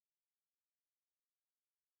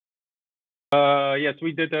Yes,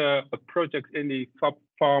 we did a project in the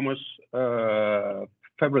FABulous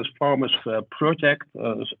Farmers project,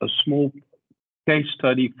 a small case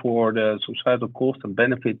study for the societal costs and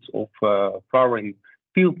benefits of farming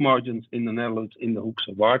field margins in the Netherlands in the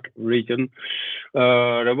Hoeksche Waard region.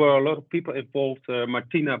 There were a lot of people involved.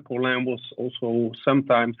 Martina Paulin was also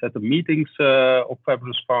sometimes at the meetings of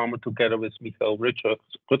FABulous Farmer together with Michael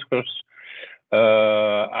Rutgers.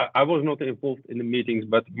 I was not involved in the meetings,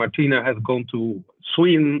 but Martina has gone to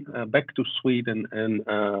Sweden, back to Sweden,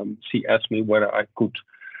 and she asked me whether I could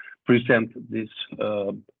present this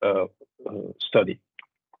study.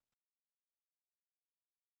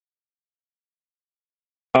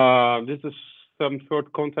 This is some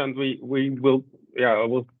short content. I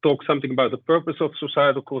will talk something about the purpose of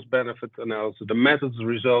societal cost benefit analysis, the methods, the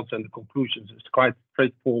results, and the conclusions. It's quite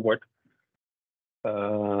straightforward.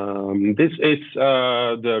 This is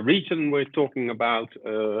the region we're talking about.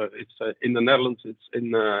 It's in the Netherlands. It's in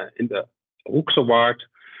the Hoeksche Waard,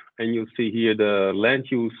 and you see here the land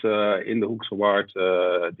use in the Hoeksche Waard.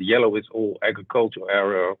 The yellow is all agricultural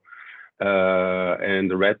area, and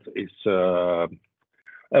the red is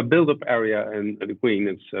a build-up area, and the green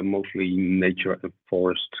is mostly nature and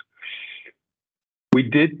forest. We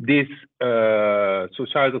did this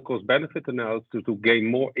societal cost benefit analysis to gain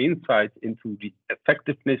more insight into the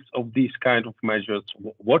effectiveness of these kind of measures,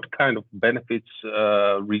 what kind of benefits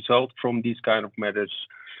result from these kind of measures,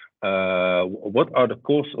 what are the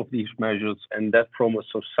costs of these measures, and that from a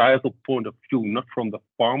societal point of view, not from the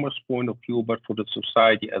farmer's point of view, but for the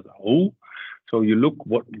society as a whole. So you look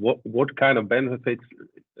what kind of benefits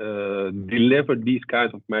deliver these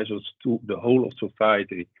kinds of measures to the whole of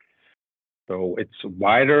society. So it's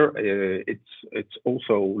wider. It's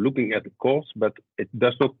also looking at the cost, but it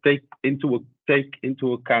does not take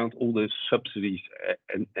into account all the subsidies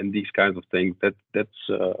and these kinds of things. That's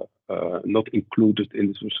not included in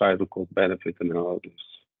the societal cost benefit analysis.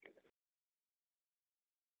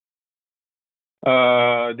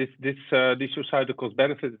 This societal cost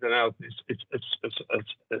benefit analysis it's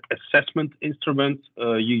assessment instrument.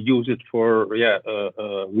 You use it for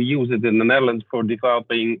we use it in the Netherlands for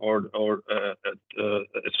developing or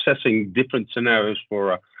assessing different scenarios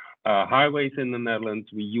for highways in the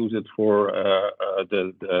Netherlands. We use it for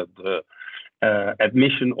the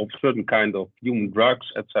admission of certain kind of human drugs,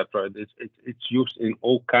 etc. It's used in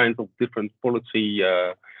all kinds of different policy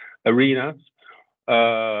arenas.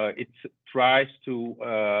 It tries to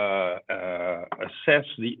assess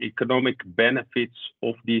the economic benefits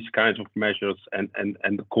of these kinds of measures and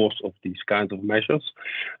the cost of these kinds of measures.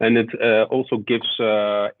 And it also gives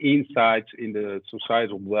insights in the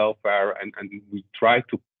societal welfare, and we try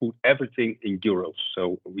to put everything in euros.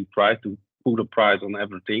 So we try to put a price on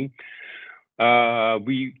everything.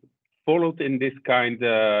 We followed in this kind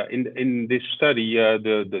in this study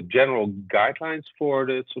the general guidelines for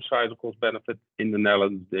the societal cost benefit in the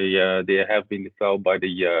Netherlands. They have been developed by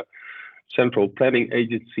the Central Planning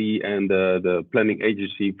Agency and the Planning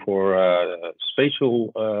Agency for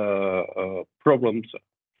Spatial Problems.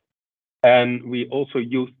 And we also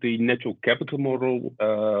used the natural capital model.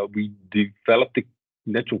 We developed the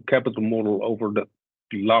natural capital model over the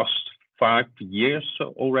last 5 years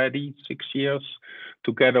already, 6 years,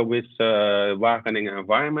 together with Wageningen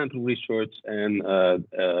Environmental Research and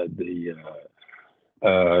the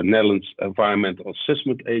Netherlands Environmental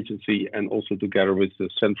Assessment Agency, and also together with the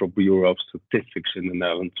Central Bureau of Statistics in the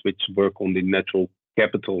Netherlands, which work on the natural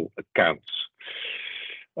capital accounts.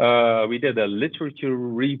 We did a literature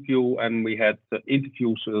review, and we had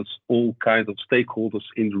interviews with all kinds of stakeholders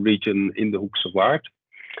in the region in the Hoeksche Waard.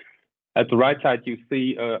 At the right side, you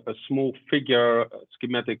see a small figure,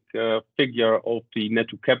 schematic figure of the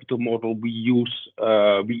natural capital model. We use,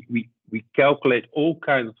 we calculate all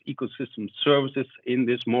kinds of ecosystem services in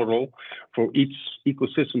this model. For each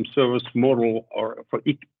ecosystem service model, or for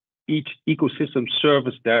each ecosystem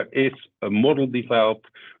service, there is a model developed.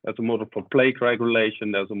 There's a model for plague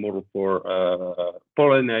regulation. There's a model for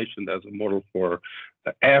pollination. There's a model for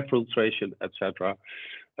air filtration, etc.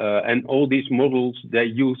 And all these models, they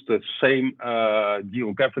use the same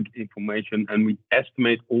geographic information, and we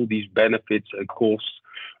estimate all these benefits and costs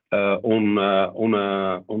on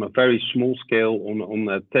a very small scale. On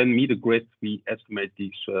a 10-meter grid, we estimate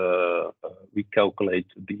these. We calculate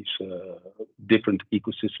these different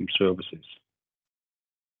ecosystem services.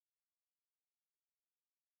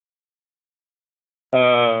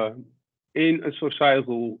 In a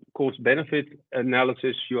societal cost benefit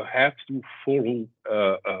analysis, you have to follow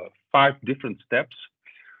 5 different steps.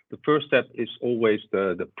 The first step is always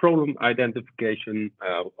the problem identification.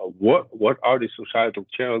 What are the societal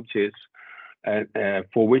challenges? and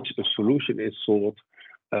for which a solution is sought.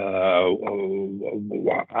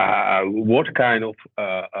 What kind of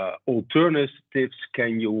alternatives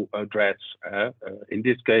can you address? In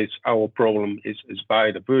this case, our problem is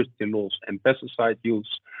biodiversity loss and pesticide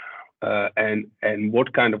use, and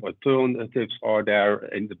what kind of alternatives are there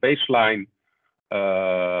in the baseline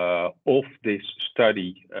of this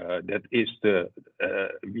study? That is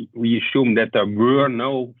we assume that there were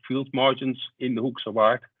no field margins in the Hoeksche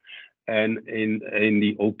Waard, and in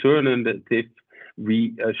the alternative,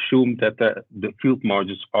 we assume that the field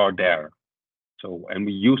margins are there. So, and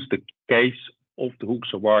we use the case of the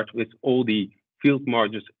Hoeksche Waard with all the field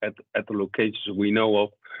margins at the locations we know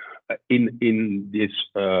of in this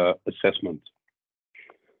assessment.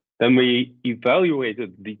 Then we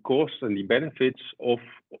evaluated the costs and the benefits of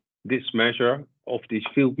this measure of these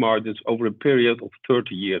field margins over a period of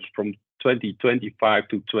 30 years, from 2025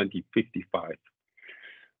 to 2055.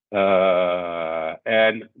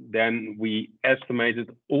 And then we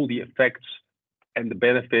estimated all the effects and the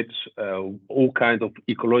benefits, all kinds of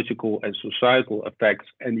ecological and societal effects,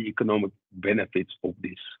 and the economic benefits of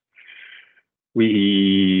this.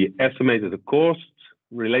 We estimated the costs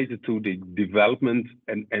related to the development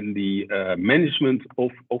and the management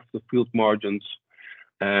of the field margins,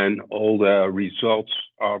 and all the results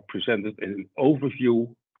are presented in an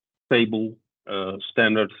overview table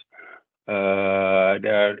standard.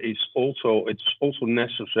 It's also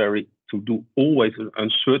necessary to do always an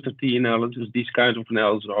uncertainty analysis. These kinds of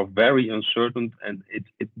analyses are very uncertain, and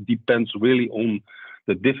it depends really on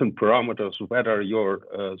the different parameters whether your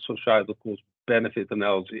societal cost benefit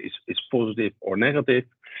analysis is positive or negative.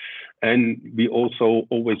 And we also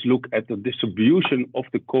always look at the distribution of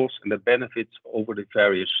the costs and the benefits over the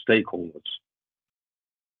various stakeholders.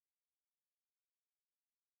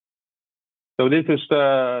 So this is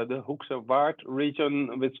the Hoeksche Waard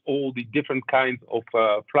region with all the different kinds of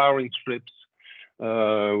flowering strips.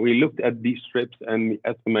 We looked at these strips and we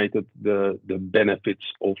estimated the benefits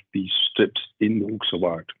of these strips in the Hoeksche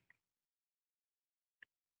Waard.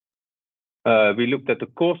 We looked at the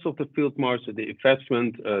cost of the field margin, the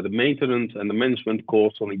investment, the maintenance and the management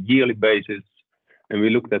costs on a yearly basis. And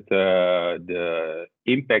we looked at the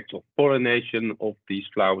impact of pollination of these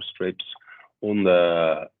flower strips on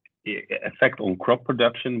the effect on crop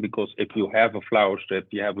production, because if you have a flower strip,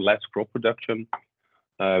 you have less crop production.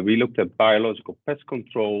 We looked at biological pest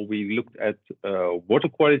control. We looked at water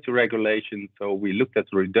quality regulation. So we looked at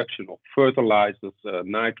the reduction of fertilizers,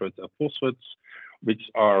 nitrates and phosphates,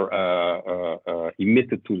 which are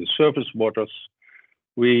emitted to the surface waters.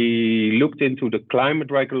 We looked into the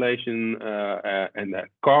climate regulation and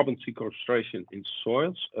carbon sequestration in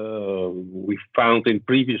soils. We found in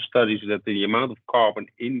previous studies that the amount of carbon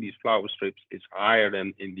in these flower strips is higher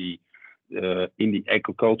than in the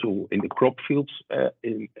agricultural, in the crop fields.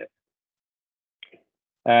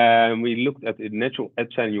 And we looked at the natural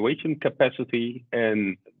attenuation capacity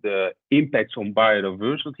and the impacts on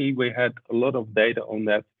biodiversity. We had a lot of data on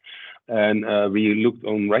that. And we looked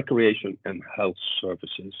on recreation and health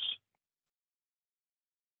services.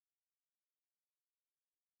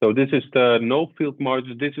 So this is the no field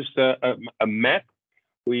margin. This is a map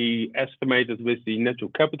we estimated with the natural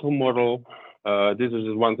capital model. This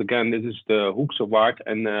is once again, this is the Hoeksche Waard,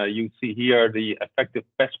 and you see here the effective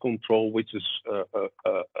pest control, which is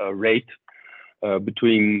a rate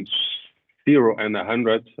between 0 and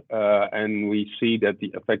 100, and we see that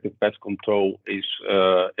the effective pest control is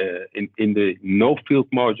in the no field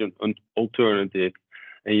margin alternative,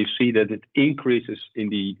 and you see that it increases in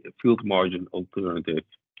the field margin alternative.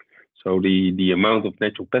 So the amount of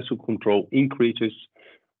natural pest control increases,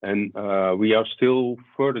 and we are still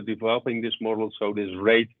further developing this model. So this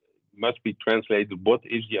rate must be translated. What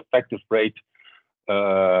is the effective rate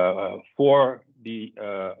for the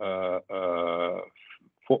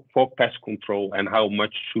for pest control, and how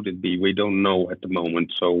much should it be? We don't know at the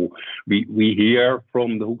moment. So we hear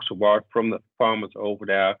from the Hoeksche Waard, from the farmers over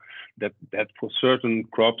there, that for certain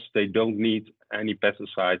crops they don't need any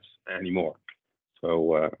pesticides anymore.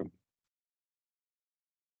 So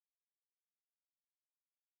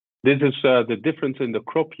this is the difference in the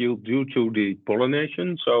crop yield due to the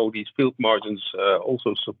pollination. So these field margins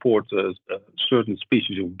also support certain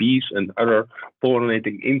species of bees and other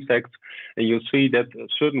pollinating insects. And you'll see that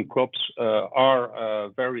certain crops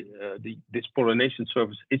are this pollination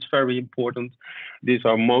service is very important. These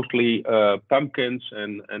are mostly pumpkins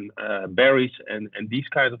and berries and these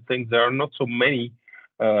kinds of things. There are not so many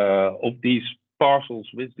of these parcels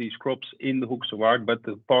with these crops in the Hoeksche Waard, but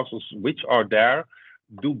the parcels which are there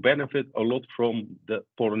do benefit a lot from the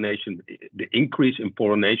pollination, the increase in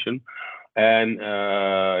pollination. And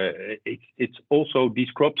it's also,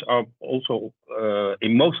 these crops are also,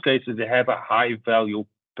 in most cases, they have a high value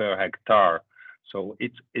per hectare. So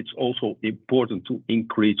it's also important to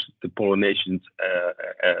increase the pollinations.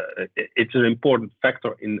 It's an important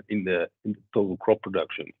factor in the total crop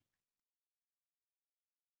production.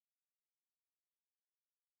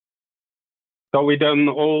 So we done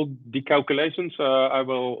all the calculations.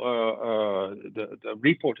 The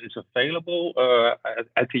report is available.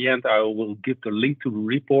 At the end, I will give the link to the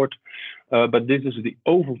report. But this is the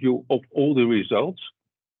overview of all the results.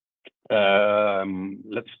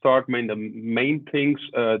 Let's start with the main things.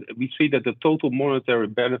 We see that the total monetary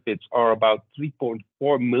benefits are about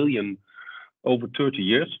 3.4 million over 30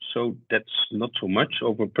 years. So that's not so much.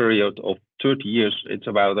 Over a period of 30 years, it's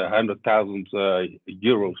about 100,000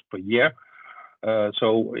 euros per year.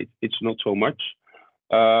 So it's not so much.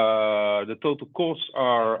 The total costs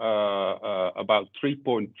are about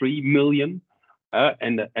 3.3 million,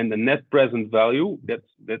 and the net present value, that's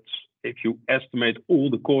if you estimate all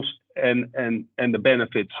the costs and the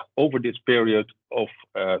benefits over this period of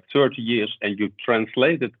 30 years, and you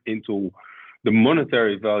translate it into the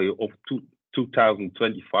monetary value of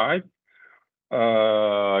 2025,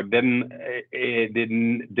 then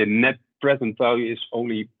the net present value is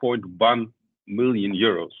only 0.1 million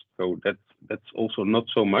euros. So that's also not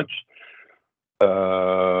so much.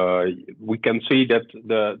 We can see that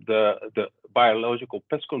the biological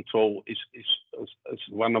pest control is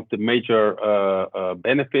one of the major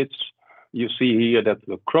benefits. You see here that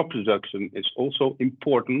the crop production is also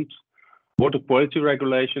important. Water quality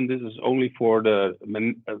regulation, this is only for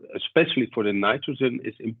especially for the nitrogen,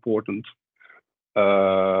 is important.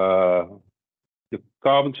 The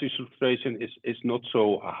carbon sequestration is not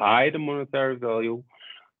so high, the monetary value.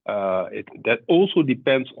 That also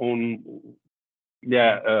depends on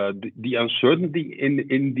the uncertainty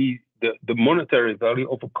in the monetary value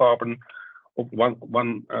of a carbon, of one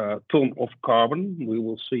ton of carbon. We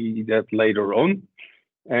will see that later on.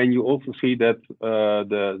 And you also see that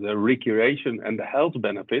the recreation and the health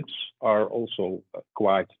benefits are also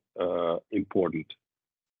quite important.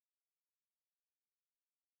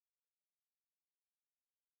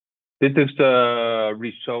 This is the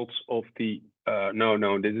results of the,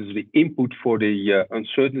 this is the input for the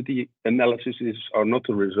uncertainty analysis. These are not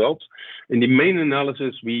the results. In the main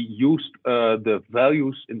analysis, we used the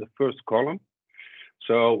values in the first column.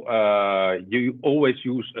 So you always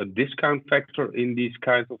use a discount factor in these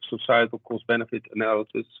kinds of societal cost benefit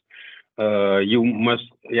analysis. You must,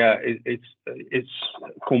 it's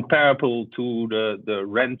comparable to the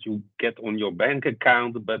rent you get on your bank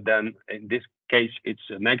account, but then in this case, it's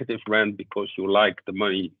a negative rent because you like the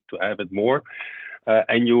money to have it more.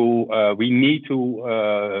 And we need to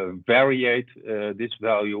variate this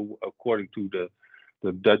value according to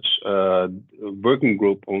the Dutch working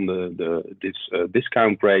group on this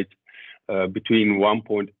discount rate between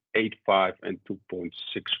 1.85 and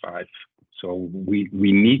 2.65. So we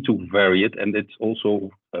need to vary it, and it's also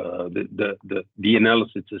the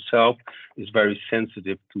analysis itself is very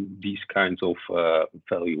sensitive to these kinds of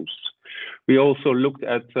values. We also looked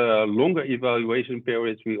at longer evaluation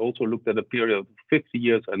periods. We also looked at a period of 50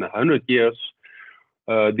 years and 100 years.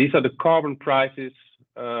 These are the carbon prices.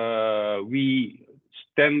 We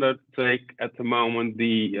standard take at the moment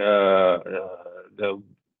the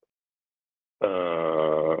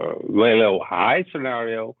low high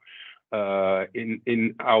scenario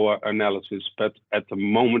in our analysis, but at the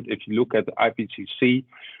moment, if you look at the IPCC,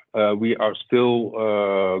 we are still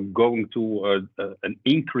going to an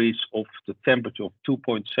increase of the temperature of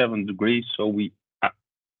 2.7 degrees. So we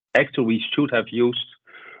actually should have used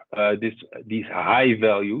these high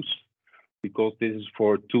values, because this is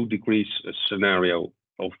for 2 degrees scenario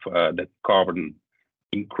of the carbon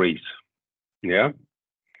increase. Yeah.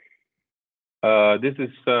 This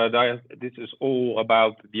is all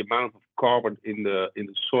about the amount of carbon in the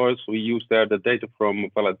soil. So we use there the data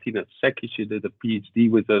from Valentina Secchi. She did a PhD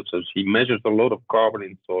with us, so she measures a lot of carbon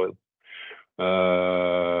in soil.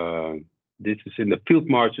 This is in the field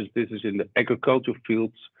margins. This is in the agricultural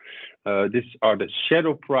fields. These are the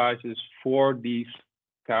shadow prices for these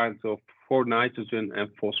kinds of, for nitrogen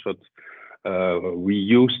and phosphate. We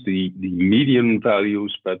use the median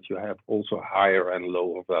values, but you have also higher and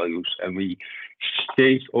lower values. And we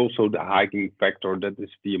changed also the hiking factor. That is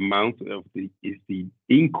the amount of the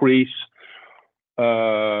increase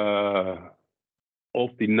of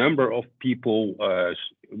the number of people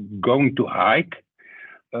going to hike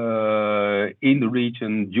in the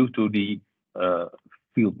region due to the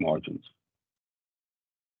field margins.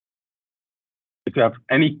 If you have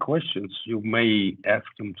any questions, you may ask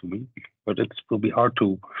them to me, but it will be hard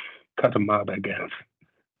to cut them out, I guess.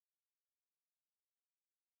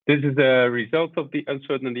 This is the result of the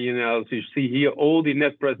uncertainty analysis. You see here all the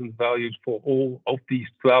net present values for all of these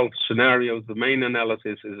 12 scenarios. The main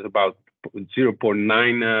analysis is about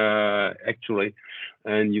 0.9 actually,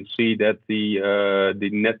 and you see that the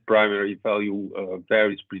net primary value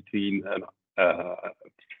varies between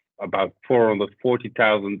about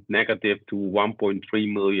 440,000 negative to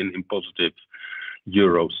 1.3 million in positive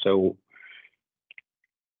euros. So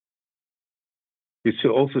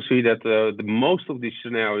you also see that the most of these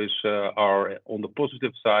scenarios are on the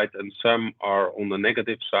positive side and some are on the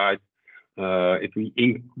negative side. If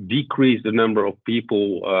we decrease the number of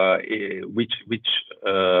people which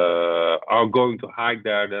are going to hike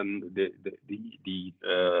there, then the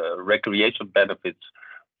recreation benefits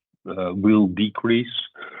will decrease.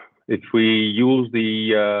 If we use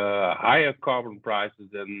the higher carbon prices,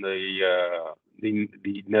 then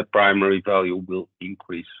the net primary value will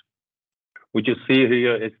increase. What you see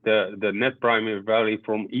here is the net primary value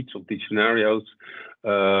from each of these scenarios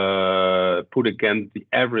put against the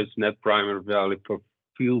average net primary value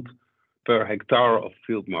per hectare of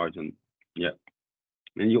field margin. Yeah,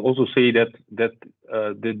 and you also see that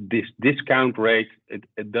this discount rate,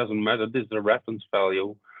 it doesn't matter. This is a reference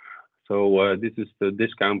value. So this is the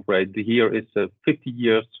discount rate. Here is a 50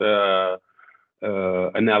 years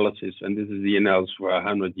analysis, and this is the analysis for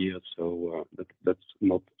 100 years. So that's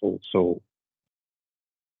not also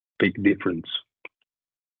big difference.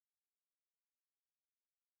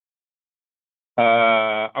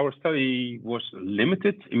 Our study was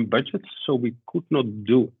limited in budget, so we could not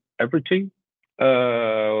do everything.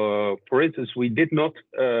 For instance, we did not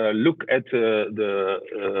look at the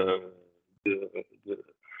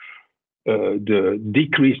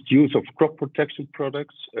decreased use of crop protection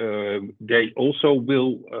products. They also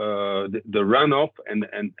will the runoff and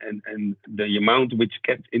the amount which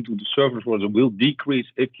gets into the surface water will decrease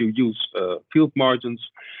if you use field margins,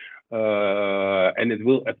 and it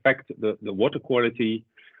will affect the water quality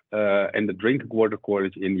and the drinking water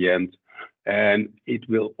quality in the end. And it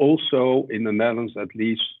will also, in the Netherlands at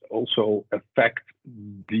least, also affect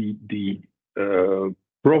the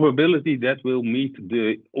probability that will meet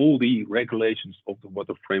all the regulations of the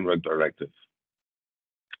Water Framework Directive.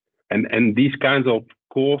 And these kinds of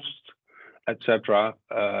costs, etc.,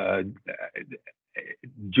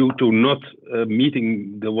 due to not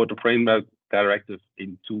meeting the Water Framework Directive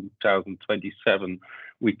in 2027,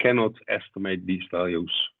 we cannot estimate these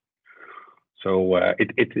values. So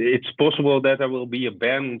it's possible that there will be a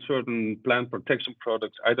ban on certain plant protection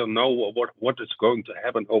products. I don't know what is going to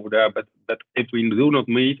happen over there, but if we do not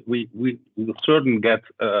meet, we will certainly get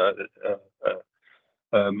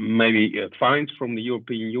maybe fines from the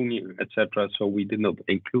European Union, etc. So we did not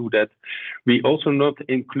include that. We also not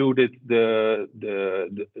included the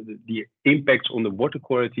impacts on the water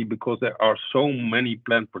quality because there are so many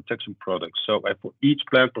plant protection products. So for each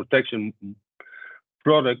plant protection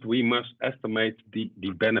product, we must estimate the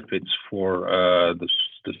benefits for the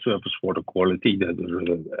surface water quality.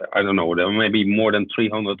 I don't know, there may be more than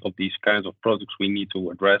 300 of these kinds of products we need to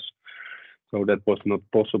address. So that was not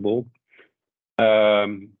possible.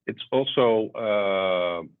 It's also,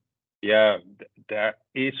 there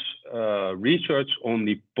is research on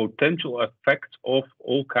the potential effect of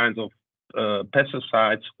all kinds of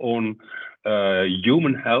pesticides on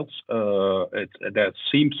human health. There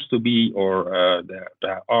seems to be, or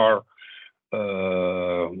there are,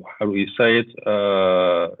 how do you say it,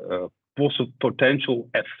 potential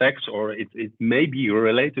effects, or it may be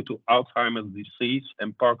related to Alzheimer's disease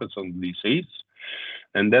and Parkinson's disease.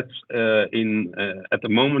 And that's at the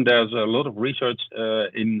moment there's a lot of research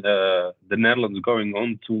in the Netherlands going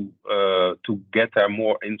on to get there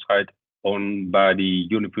more insight on by the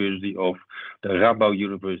University of the Rabo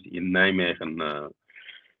University in Nijmegen.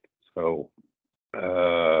 So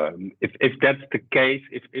if that's the case,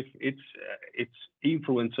 if it's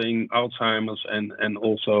influencing Alzheimer's and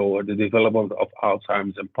also the development of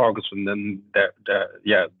Alzheimer's and Parkinson, then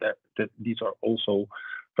these are also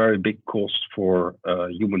very big costs for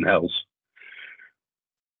human health.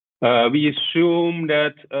 We assume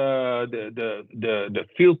that the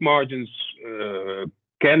field margins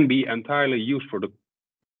can be entirely used for the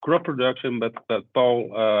crop production, but Paul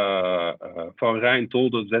van Rijn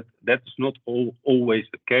told us that that's not always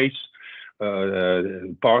the case.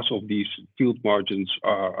 Parts of these field margins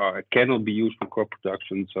cannot be used for crop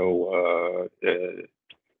production. So,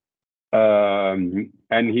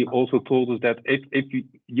 and he also told us that if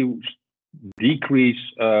you decrease,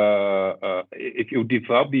 if you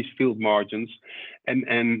develop these field margins,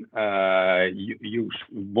 and you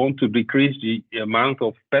want to decrease the amount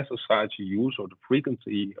of pesticides you use or the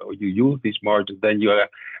frequency or you use these margins, then you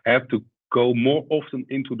have to go more often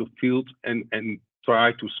into the field and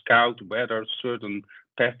try to scout whether certain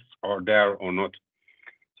pests are there or not.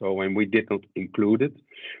 So when we did not include it,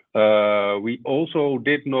 we also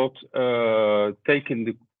did not take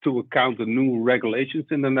into account the new regulations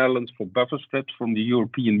in the Netherlands for buffer strips from the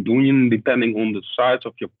European Union. Depending on the size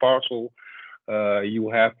of your parcel,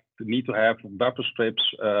 you need to have buffer strips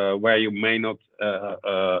where you may not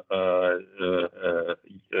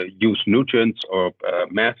use nutrients or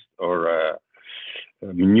mast or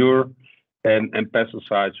manure. And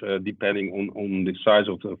pesticides, depending on the size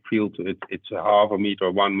of the field, it's a half a meter,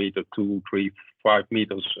 1 meter, 2, 3, 5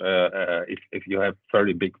 meters. If you have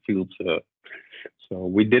very big fields, so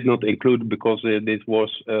we did not include because this was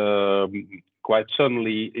quite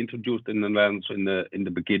suddenly introduced in the Netherlands in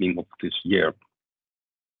the beginning of this year.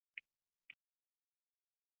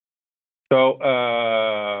 So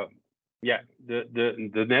yeah,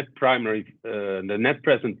 the net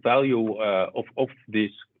present value of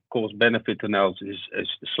this cost benefit analysis is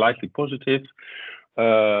slightly positive.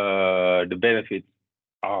 The benefits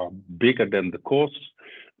are bigger than the costs.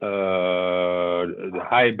 The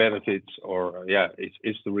high benefits, or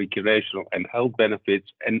is the recreational and health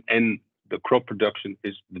benefits, and the crop production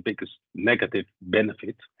is the biggest negative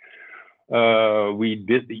benefit. We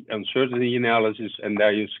did the uncertainty analysis, and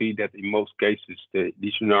there you see that in most cases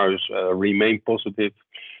these scenarios remain positive.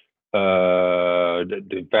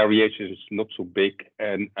 The variation is not so big,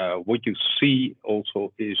 and what you see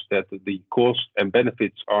also is that the costs and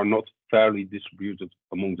benefits are not fairly distributed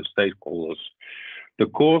among the stakeholders. The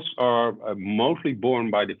costs are mostly borne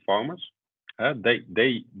by the farmers. They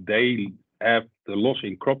have the loss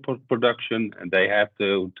in crop production, and they have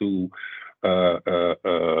to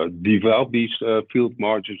develop these field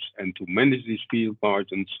margins and to manage these field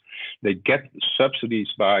margins. They get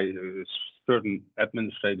subsidies by certain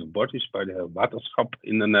administrative bodies, by the Waterschap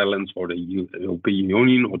in the Netherlands or the European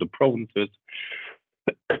Union or the provinces.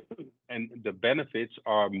 And the benefits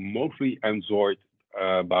are mostly enjoyed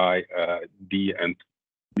by the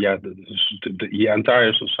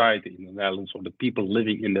entire society in the Netherlands, or the people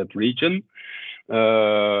living in that region,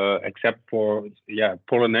 except for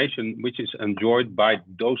pollination, which is enjoyed by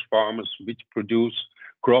those farmers which produce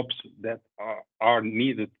crops that are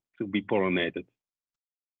needed to be pollinated.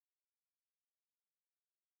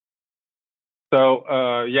 So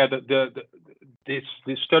this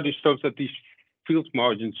study shows that these field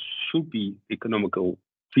margins should be economical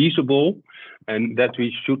feasible, and that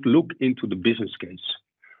we should look into the business case,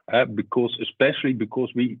 especially because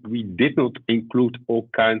we did not include all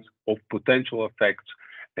kinds of potential effects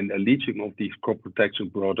and the leaching of these crop protection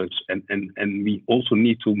products, and we also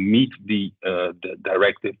need to meet the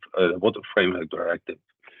directive, Water Framework Directive.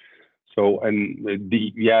 So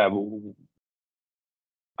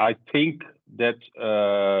I think that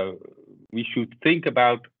we should think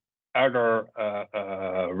about other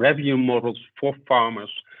revenue models for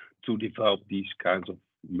farmers to develop these kinds of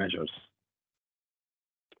measures.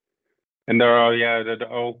 And there are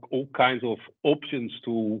all kinds of options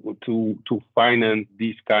to finance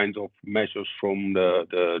these kinds of measures from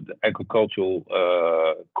the agricultural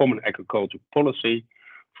common agricultural policy,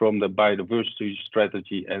 from the biodiversity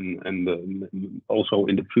strategy, and also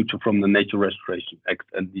in the future from the Nature Restoration Act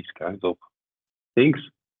and these kinds of things.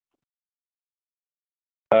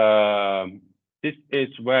 This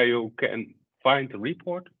is where you can find the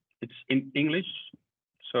report. It's in English,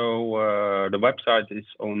 so the website is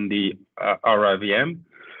on the RIVM.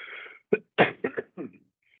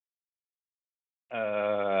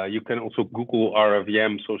 You can also Google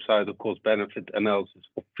RIVM Societal Cost Benefit Analysis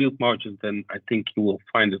of Field Margins, and I think you will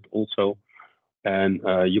find it also. And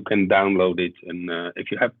you can download it. And if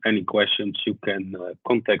you have any questions, you can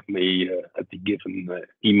contact me at the given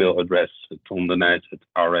email address,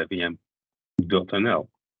 tondenijs@rivm.nl.